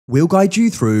We'll guide you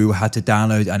through how to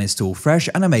download and install fresh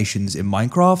animations in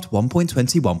Minecraft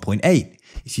 1.21.8.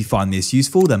 If you find this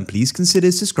useful, then please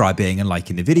consider subscribing and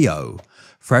liking the video.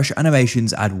 Fresh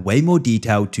animations add way more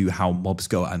detail to how mobs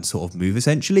go and sort of move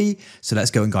essentially, so let's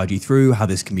go and guide you through how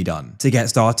this can be done. To get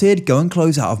started, go and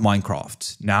close out of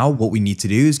Minecraft. Now what we need to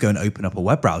do is go and open up a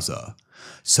web browser.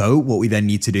 So what we then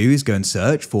need to do is go and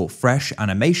search for fresh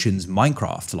animations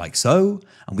Minecraft like so,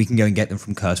 and we can go and get them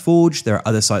from CurseForge. There are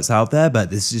other sites out there,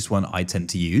 but this is just one I tend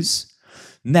to use.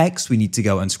 Next, we need to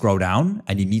go and scroll down,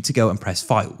 and you need to go and press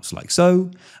files like so.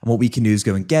 And what we can do is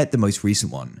go and get the most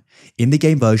recent one. In the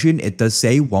game version, it does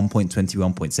say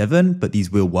 1.21.7, but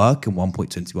these will work in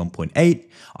 1.21.8.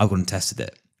 I've gone and tested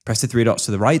it. Press the three dots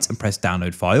to the right and press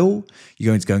download file.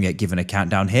 You're going to go and get given a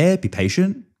countdown here. Be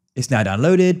patient. It's now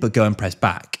downloaded, but go and press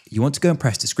back. You want to go and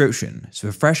press description.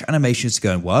 So for fresh animations to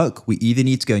go and work, we either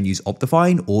need to go and use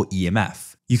Optifine or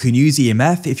EMF. You can use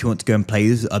EMF if you want to go and play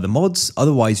with other mods.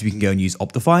 Otherwise, we can go and use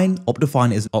Optifine.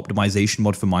 Optifine is an optimization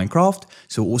mod for Minecraft,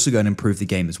 so we'll also go and improve the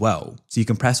game as well. So you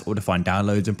can press Optifine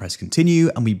downloads and press continue,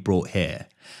 and we brought here.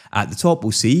 At the top,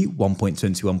 we'll see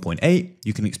 1.21.8.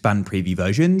 You can expand preview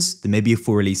versions. There may be a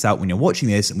full release out when you're watching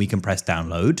this, and we can press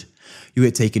download. You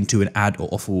get taken to an add or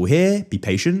offer wall here. Be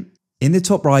patient. In the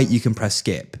top right, you can press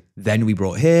skip. Then we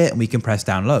brought here and we can press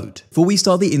download. Before we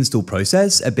start the install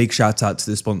process, a big shout out to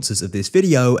the sponsors of this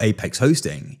video, Apex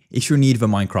Hosting. If you're in need of a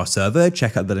Minecraft server,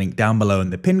 check out the link down below in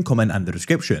the pinned comment and the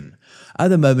description. At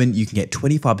the moment, you can get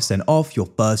 25% off your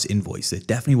first invoice, so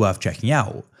definitely worth checking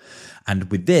out. And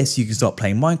with this, you can start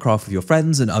playing Minecraft with your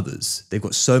friends and others. They've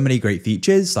got so many great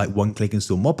features like one-click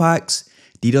install mod packs,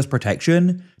 DDoS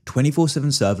protection,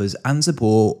 24/7 servers and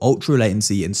support, ultra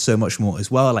latency, and so much more as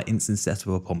well, like instant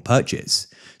setup upon purchase.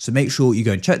 So make sure you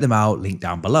go and check them out, link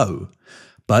down below.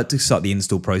 But to start the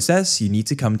install process, you need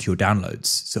to come to your downloads.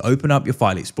 So open up your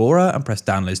file explorer and press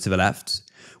downloads to the left.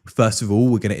 First of all,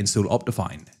 we're going to install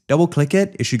Optifine. Double click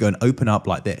it, it should go and open up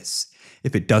like this.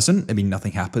 If it doesn't, I mean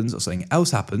nothing happens or something else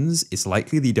happens, it's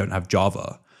likely that you don't have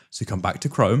Java. So come back to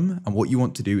Chrome, and what you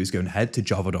want to do is go and head to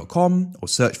java.com or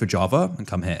search for Java and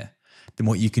come here. Then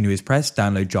what you can do is press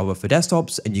download Java for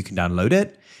desktops, and you can download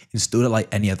it, install it like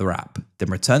any other app. Then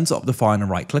return to Optifine and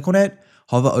right click on it,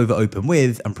 hover over open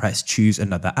with and press choose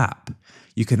another app.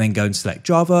 You can then go and select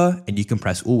Java, and you can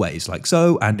press always like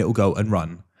so, and it will go and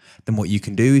run. Then what you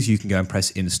can do is you can go and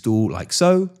press install like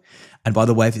so. And by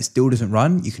the way, if it still doesn't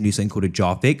run, you can do something called a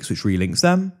jar fix, which relinks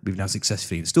them. We've now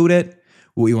successfully installed it.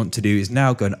 What you want to do is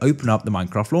now go and open up the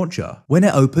Minecraft launcher. When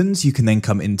it opens, you can then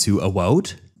come into a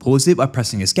world. Pause it by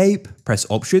pressing escape, press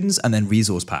options, and then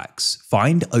resource packs.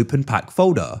 Find open pack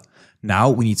folder. Now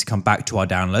we need to come back to our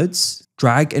downloads,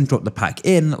 drag and drop the pack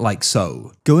in like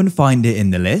so. Go and find it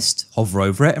in the list, hover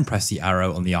over it and press the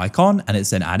arrow on the icon, and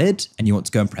it's then added, and you want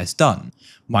to go and press done.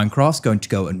 Minecraft's going to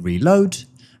go and reload.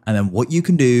 And then what you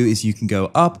can do is you can go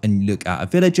up and look at a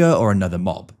villager or another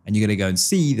mob. And you're going to go and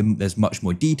see them. There's much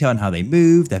more detail on how they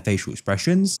move, their facial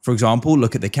expressions. For example,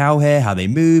 look at the cow here, how they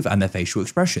move and their facial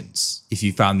expressions. If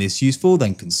you found this useful,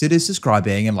 then consider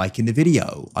subscribing and liking the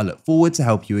video. I look forward to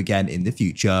help you again in the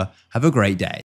future. Have a great day.